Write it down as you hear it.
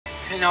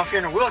You know, if you're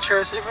in a wheelchair,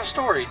 it's a different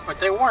story. But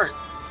they weren't.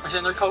 They're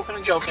sitting there coking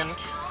and joking.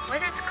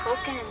 What is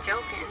coking and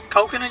joking?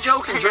 Coking and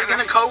joking. Drinking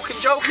a Coke and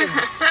joking.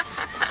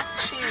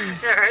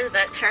 Jeez. Never heard of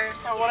that term.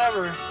 Yeah,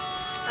 whatever.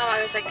 Oh,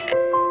 I was like...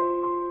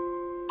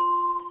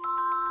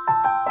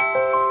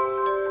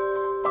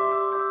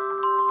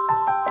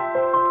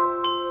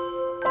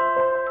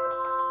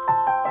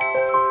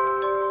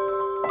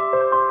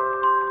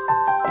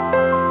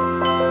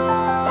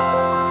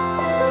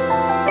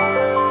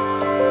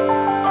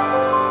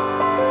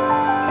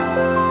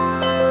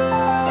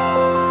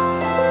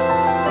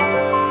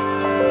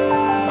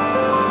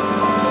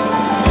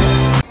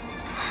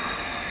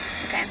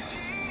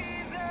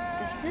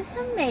 This is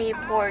the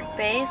Mayport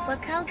base.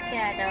 Look how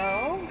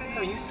ghetto.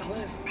 Where we used to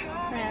live.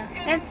 Yeah,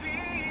 it's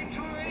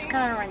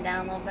kind of run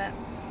down a little bit.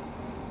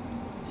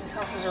 These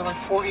houses are like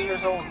 40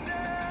 years old.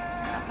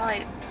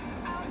 Probably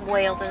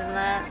way older than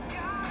that.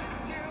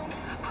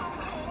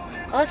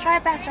 Well, let's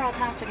drive past our old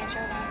house. We can show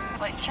them.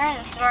 Wait, try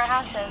to see where our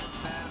house is.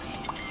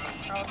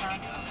 Our old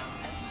house.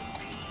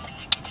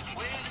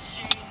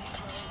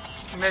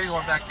 Maybe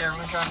one back there. We're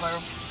gonna drive by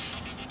them.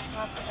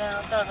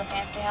 Let's go to the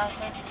fancy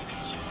houses.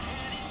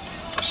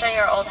 I'll show you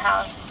our old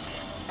house.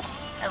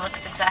 It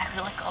looks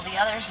exactly like all the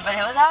others, but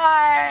it was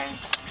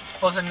ours.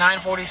 Was it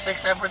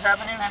 946 Edwards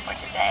Avenue?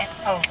 946A.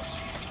 Oh,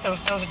 it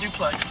was a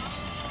duplex.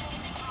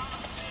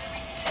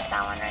 That's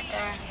that one right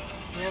there.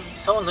 Yeah,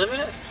 someone live in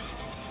it?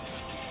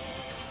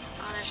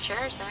 Oh, there's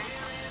chairs there.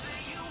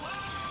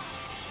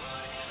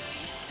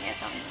 Yeah,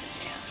 something.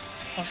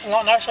 Yeah. It's a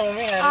lot nicer when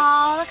we had it.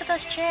 Oh, look at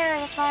those chairs.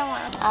 That's what I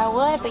want. I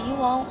would, but you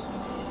won't.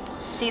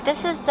 See,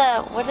 this is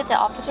the, what are the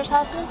officers'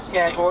 houses?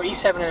 Yeah, or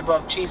E7 and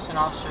above, chiefs and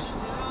officers.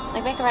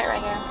 Like, make it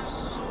right here.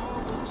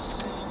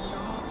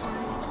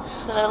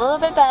 So they're a little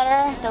bit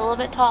better. They're a little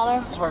bit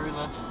taller. This is where we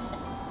live.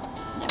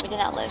 No, we did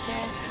not live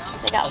here.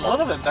 They got a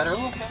little bit better.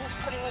 Look,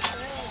 pretty much.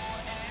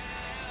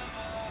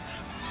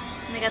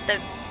 They got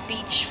the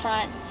beach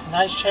front.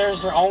 Nice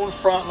chairs, their own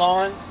front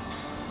lawn.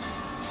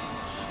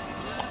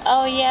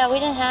 Oh yeah, we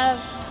didn't have.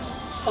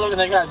 Oh look,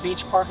 they got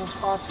beach parking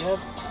spots. Yep.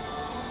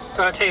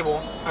 Got a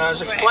table. I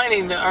was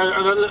explaining that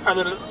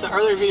the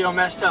earlier video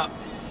messed up.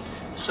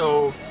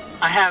 So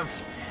I have,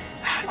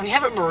 when you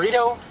have a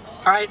burrito, all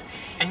right,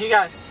 and you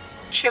got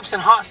chips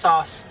and hot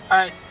sauce, all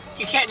right,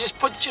 you can't just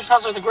put the chips and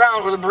hot sauce on the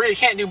ground or the burrito. You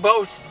can't do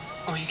both.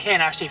 Well, you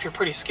can actually if you're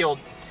pretty skilled.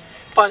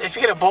 But if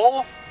you get a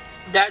bowl,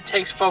 that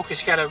takes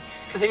focus. You gotta,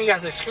 because then you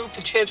got to scoop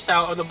the chips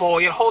out of the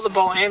bowl. You gotta hold the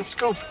bowl and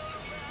scoop.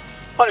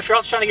 But if you're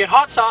also trying to get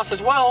hot sauce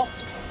as well,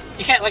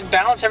 you can't like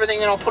balance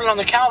everything and I'll put it on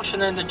the couch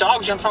and then the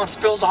dog jumps on and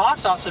spills the hot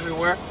sauce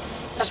everywhere.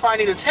 That's why I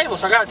need a table.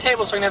 So I got a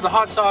table so I can have the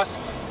hot sauce,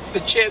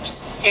 the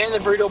chips, and the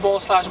burrito bowl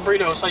 /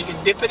 burrito. So you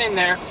can dip it in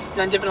there and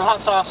then dip it in the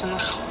hot sauce and...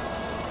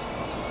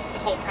 It's a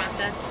whole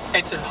process.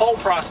 It's a whole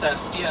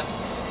process,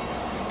 yes.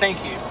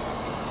 Thank you.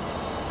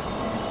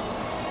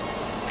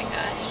 Oh my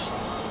gosh.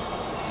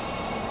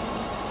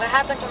 What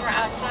happens when we're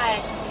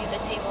outside? We need the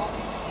table.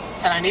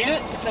 And I need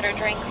it? To put our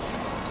drinks.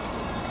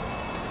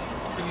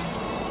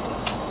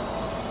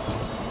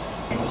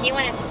 He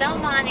wanted to sell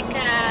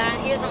Monica.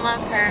 He doesn't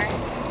love her.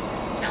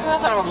 Not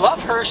that I don't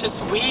love her. It's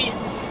just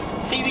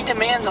Phoebe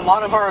demands a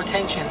lot of our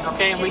attention.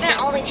 Okay, she's my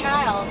only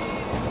child.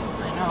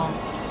 I know.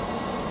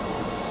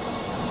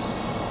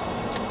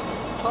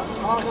 Plus,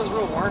 Monica's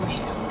real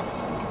wormy.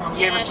 We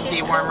gave her some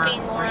dewormer.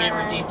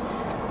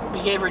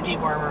 We gave her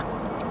dewormer.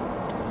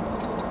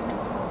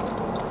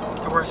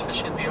 The worst of it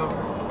should be over.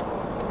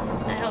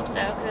 I hope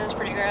so, because it was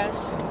pretty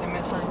gross. I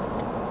miss it.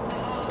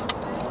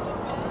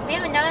 We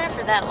haven't known her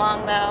for that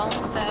long though,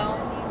 so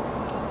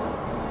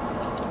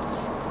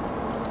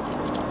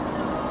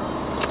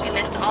we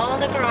missed all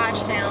the garage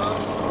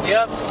sales.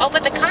 Yep. Oh,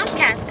 but the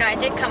Comcast guy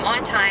did come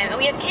on time, and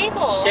we have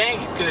cable.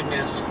 Thank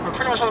goodness. We're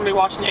pretty much going to be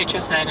watching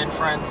HSN and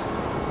Friends.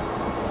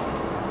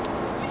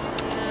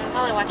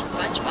 Probably watch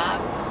SpongeBob.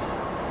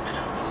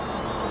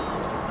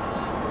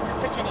 Don't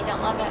pretend you don't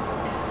love it.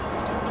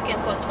 You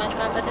can quote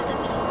SpongeBob better than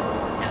me.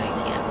 No, you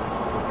can't.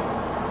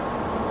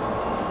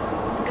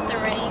 Look at the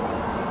rain.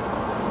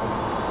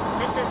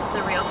 This is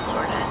the real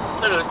Florida.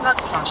 No, it's not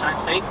the Sunshine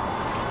State.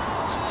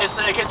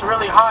 It gets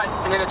really hot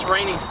and then it's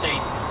raining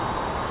state.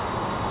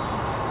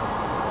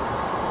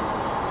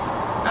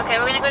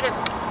 Okay, we're gonna go to...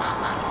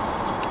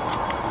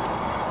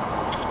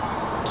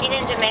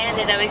 Keenan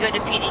demanded that we go to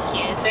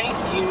PDQs. Thank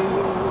you.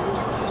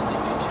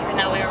 Even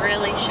though we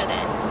really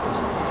shouldn't.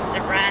 It's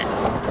a rat.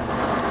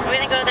 We're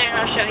gonna go there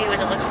and I'll show you what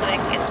it looks like.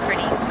 It's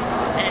pretty.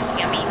 And it's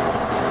yummy.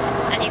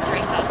 I need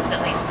 3 sauces at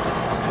least.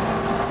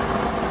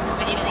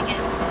 We need it again.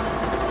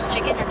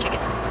 Chicken or chicken?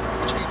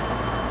 Chicken.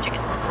 Chicken.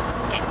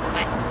 Okay,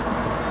 bye.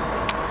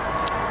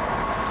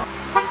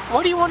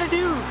 What do you want to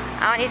do?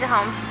 I want to eat at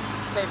home.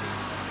 Baby,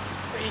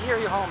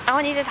 you're home. I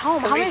want to eat at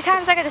home. How many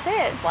times do I got to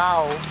say it?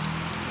 Wow.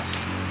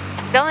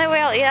 The only way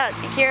I'll eat out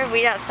here,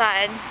 we eat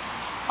outside.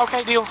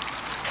 Okay, deal.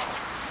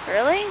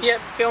 Really? Yep,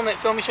 film it.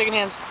 Film me shaking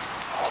hands.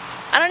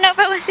 I don't know if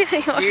I want to do it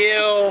anymore.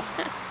 Deal.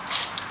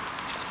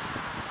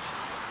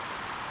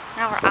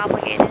 Now we're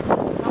obligated.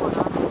 No, we're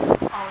not.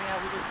 Oh, yeah,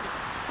 we did.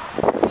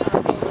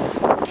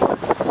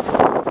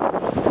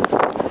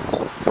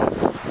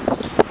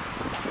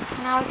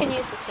 we can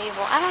use the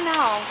table. I don't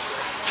know.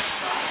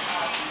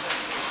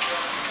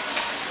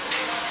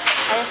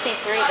 I just need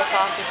 3 of the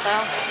sauces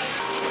though.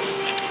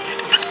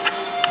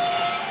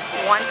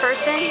 1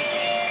 person,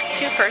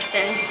 2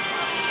 person,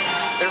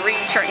 3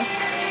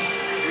 drinks.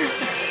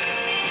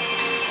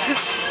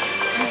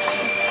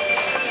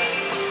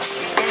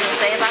 Anything to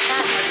say about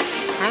that?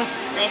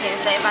 Anything to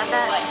say about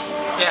that?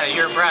 Yeah,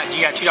 you're a brat.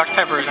 You got 2 Dr.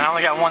 Peppers and I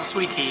only got 1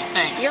 sweet tea.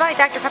 Thanks. You like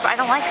Dr. Pepper. I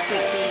don't like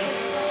sweet tea.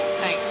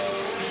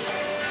 Thanks.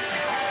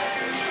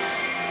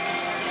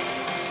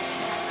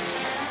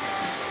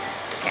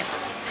 Okay.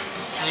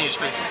 I think it's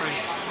wait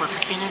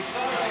for Keenan.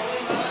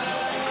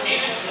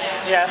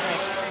 Yeah, that's me.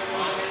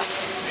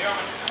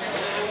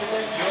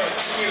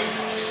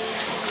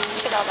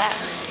 Look at all that.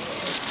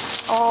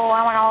 Oh,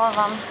 I want all of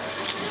them.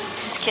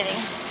 Just kidding.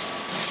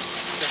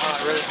 They're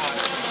hot, really hot.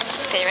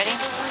 Okay, ready?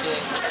 Yeah.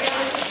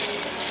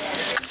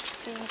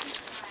 See,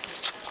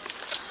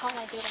 how would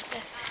I do it like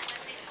this?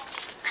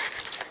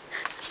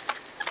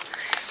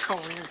 So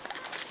weird.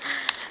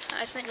 No,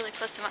 it's not really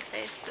close to my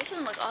face. This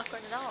doesn't look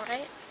awkward at all,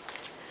 right?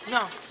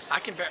 No, I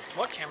can bet.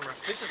 What camera?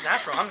 This is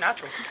natural. I'm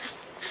natural.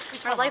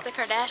 Or like the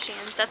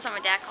Kardashians. That's what my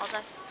dad called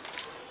us.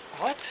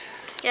 What?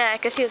 Yeah,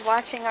 because he was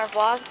watching our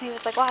vlogs and he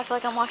was like, wow, I feel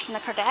like I'm watching the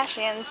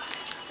Kardashians.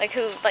 Like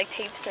who like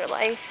tapes their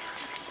life.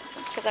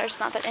 Because ours is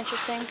not that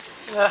interesting.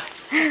 Yeah.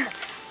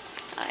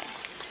 Alright.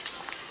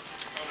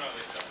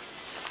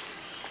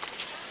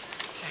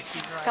 Okay,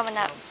 keep your eyes Coming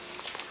up.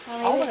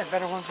 closed. I wanted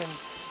better ones than.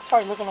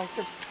 Sorry, looking like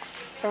you're.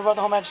 Remember about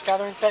the whole Magic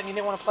Gathering set and you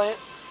didn't want to play it?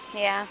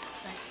 Yeah.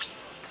 Thanks.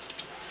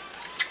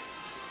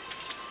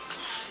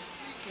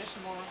 Here's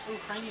some more. Ooh,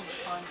 Cranium's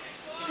fun.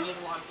 You need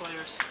a lot of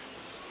players.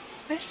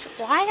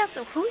 Why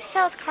don't who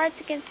sells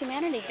Cards Against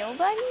Humanity?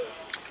 Nobody?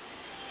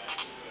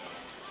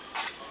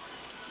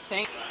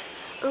 Thank.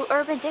 Ooh,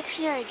 Urban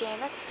Dictionary game.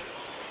 That's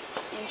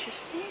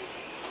interesting.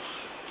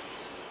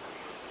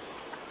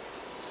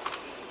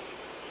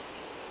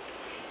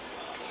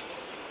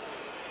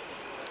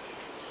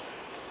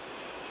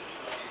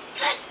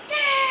 Twister!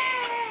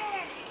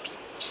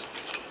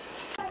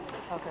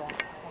 Okay.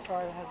 I'm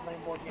sorry I haven't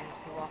played board games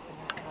too often.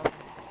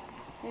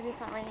 Maybe it's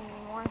not raining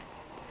anymore.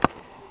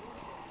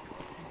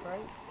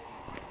 Right?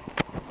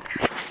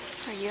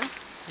 Are you?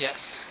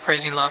 Yes.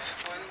 Crazy love.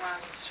 One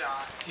last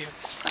shot. You.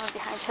 Someone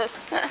behind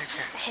us. I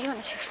hate when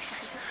the shit's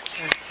behind us.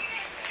 Yes.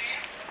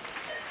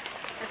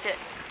 Let's do it.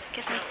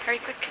 Kiss me. Hurry,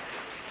 quick.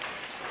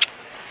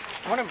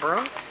 Want a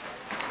broom?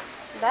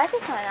 That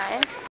is not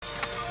nice.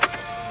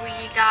 We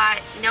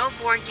got no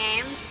board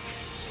games.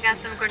 We got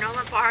some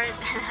granola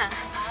bars and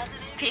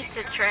a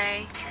pizza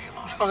tray.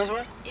 Let's go this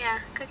way? Yeah,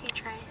 cookie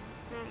tray.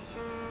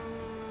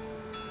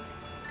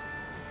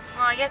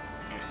 Well, I guess.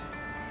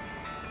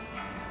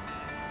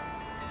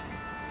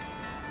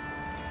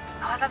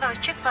 Oh, I thought that was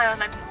Chick-fil-A. I was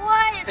like,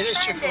 what? It is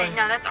Chick-fil-A.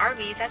 No, that's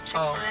Arby's. That's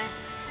Chick-fil-A. Oh.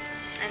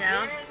 I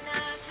know.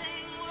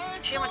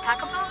 Do you want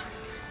Taco Bell?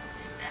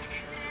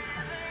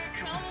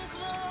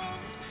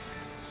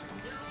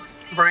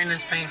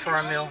 Brandon's paying for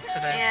our meal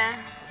today. Yeah.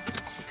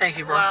 Thank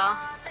you, bro. Well,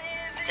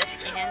 just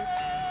Keenan's.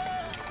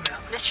 Yeah.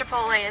 This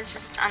Chipotle is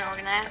just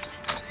unorganized.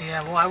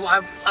 Yeah, well,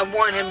 I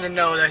want him to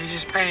know that he's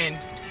just paying.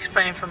 He's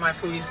paying for my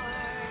food. He's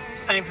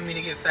paying for me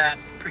to get fat.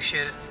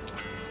 Appreciate it.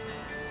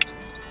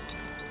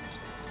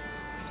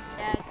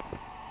 Dad.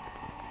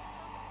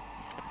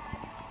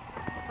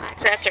 Well,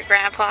 actually, that's her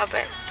grandpa,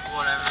 but.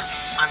 Whatever.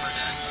 I'm her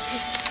dad.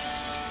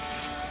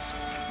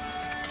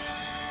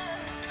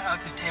 Got an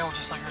ugly tail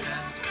just like her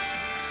dad.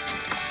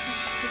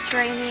 It's just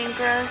rainy and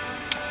gross.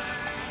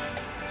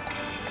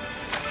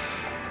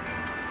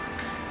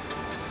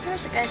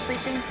 There's a guy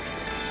sleeping.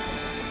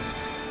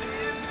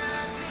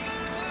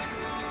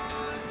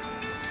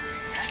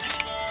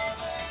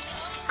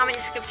 How many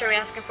scoops are we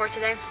asking for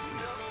today?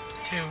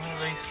 2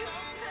 at least.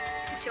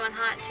 2 on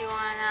hot, 2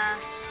 on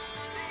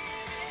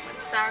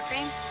with sour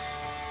cream.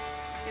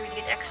 Do we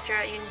get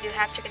extra? You do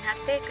half chicken, half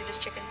steak, or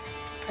just chicken?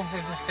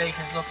 Since the steak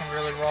is looking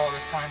really raw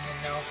this time,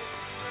 then no.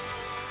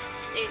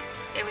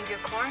 We do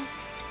corn,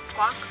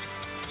 guac.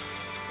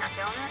 Not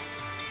feeling it?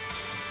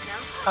 No.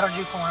 I don't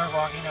do corn or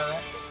guac, you know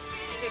that.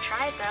 You could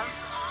try it though.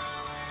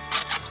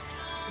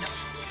 No.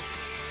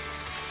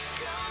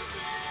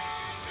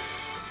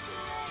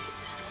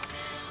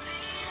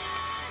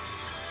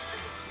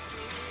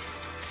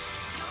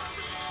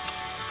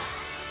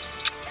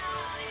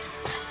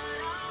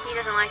 He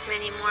doesn't like me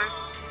anymore.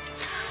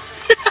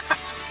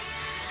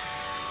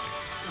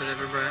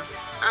 Whatever, Brett.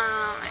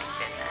 Oh my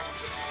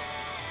goodness.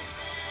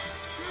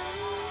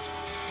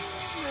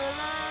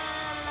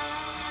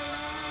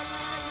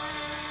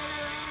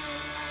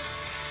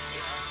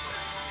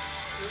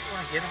 I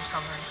want to get him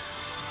something.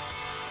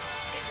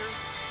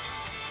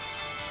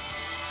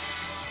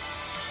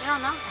 I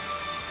don't know.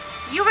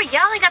 You were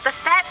yelling at the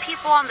fat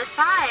people on the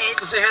side.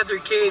 Because they had their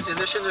kids and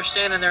they're sitting there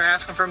standing there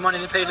asking for money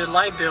to pay their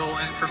light bill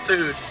and for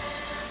food.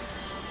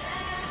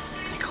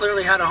 They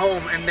clearly had a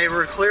home and they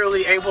were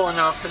clearly able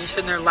enough because they're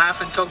sitting there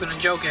laughing, joking and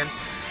joking.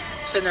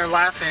 Sitting there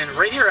laughing.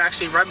 Right here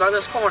actually, right by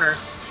this corner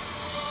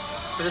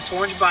where this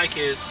orange bike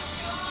is.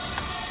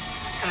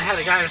 And I had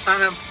a guy who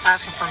signed up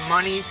asking for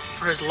money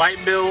for his light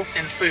bill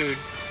and food.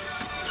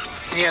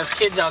 And he has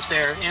kids out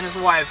there and his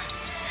wife.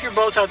 If you're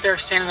both out there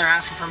standing there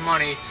asking for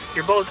money,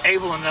 you're both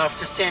able enough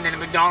to stand in a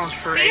McDonald's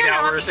for 8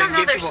 hours and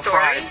give people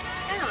fries.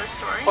 I know their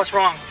story. What's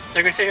wrong?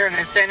 They're gonna sit here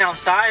and stand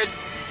outside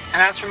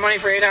and ask for money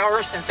for 8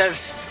 hours instead of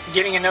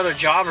getting another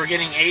job or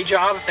getting a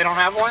job if they don't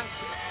have one?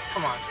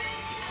 Come on.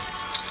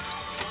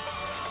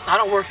 I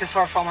don't work this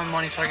hard for all my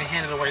money so I can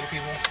hand it away to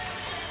people.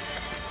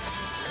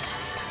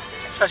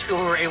 Especially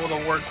people who are able to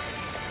work.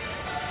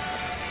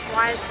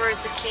 Wise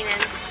words of Keenan.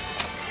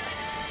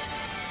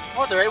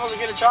 Well, they're able to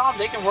get a job,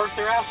 they can work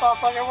their ass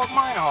off like I work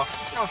mine off.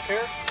 It's not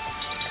fair.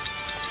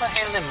 I'm not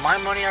handing them my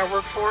money I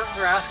work for.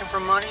 They're asking for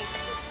money.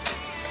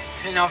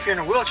 You know, if you're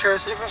in a wheelchair,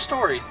 it's a different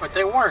story. But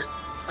they weren't.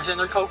 They're sitting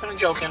there coking and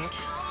joking.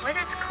 What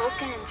is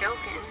coking and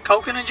joking?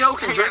 Coking and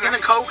joking. Drinking a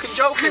Coke and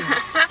joking.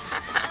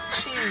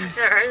 Jeez.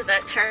 Never heard of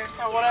that term.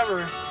 Yeah,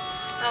 whatever.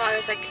 Oh,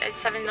 there's like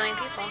 7 million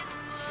people.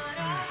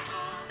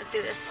 Let's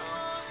do this.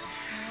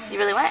 You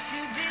really want it?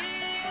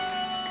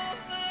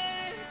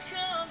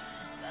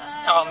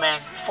 Oh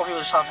man, 4 people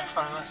are talking in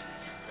front of us.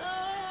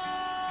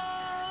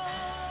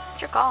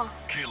 It's your call.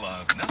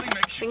 Caleb, nothing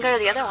makes you We can go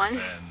to the other one.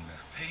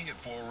 paying it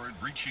forward,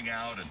 reaching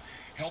out, and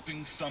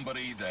helping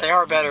somebody that They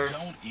are better. you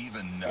don't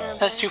even know.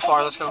 That's too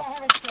far, let's go.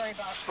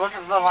 What's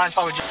the line's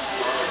probably just...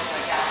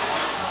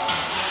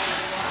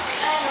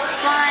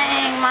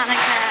 Flying Monica.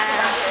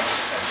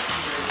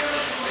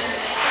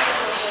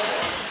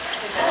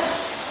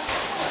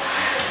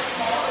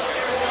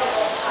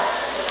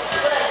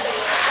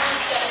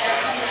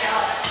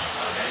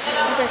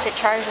 I should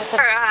charge this.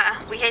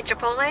 We hate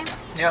Chipotle.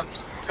 Yep.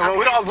 Okay.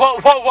 We don't, whoa.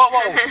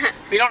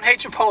 We don't hate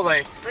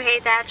Chipotle. We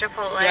hate that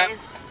Chipotle. Yep.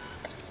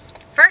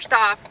 First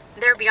off,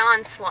 they're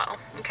beyond slow,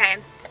 okay?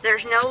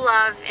 There's no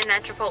love in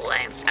that Chipotle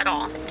at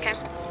all, okay?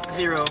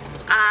 Zero.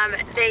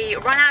 They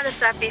run out of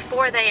stuff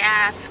before they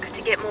ask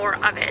to get more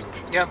of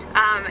it. Yep.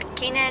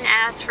 Keenan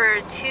asked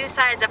for 2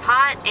 sides of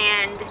hot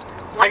and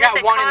I got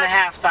of the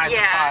 1.5 sides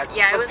of hot.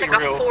 Yeah, it Let's was be like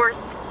real. a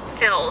 4th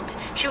filled.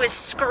 She was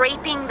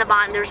scraping the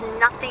bottom. There's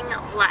nothing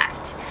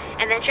left.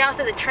 And then she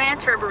also had the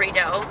transfer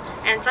burrito,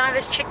 and some of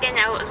his chicken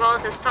as well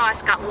as his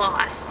sauce got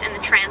lost in the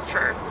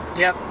transfer.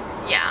 Yep.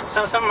 Yeah.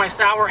 So some of my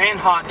sour and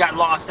hot got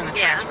lost in the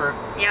transfer.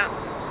 Yep.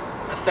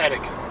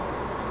 Pathetic.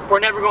 We're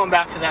never going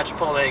back to that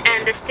Chipotle again.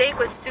 And the steak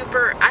was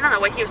super, I don't know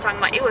what he was talking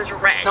about, it was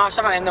red. No, I'm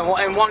talking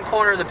about in one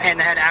corner of the pan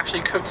that had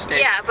actually cooked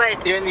steak. Yeah,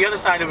 but... In the other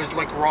side, it was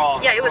like raw.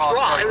 Yeah, it was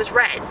raw. Steak. It was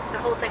red. The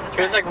whole thing was red.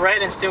 It was like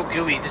red and still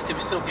gooey. This it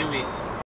was still gooey.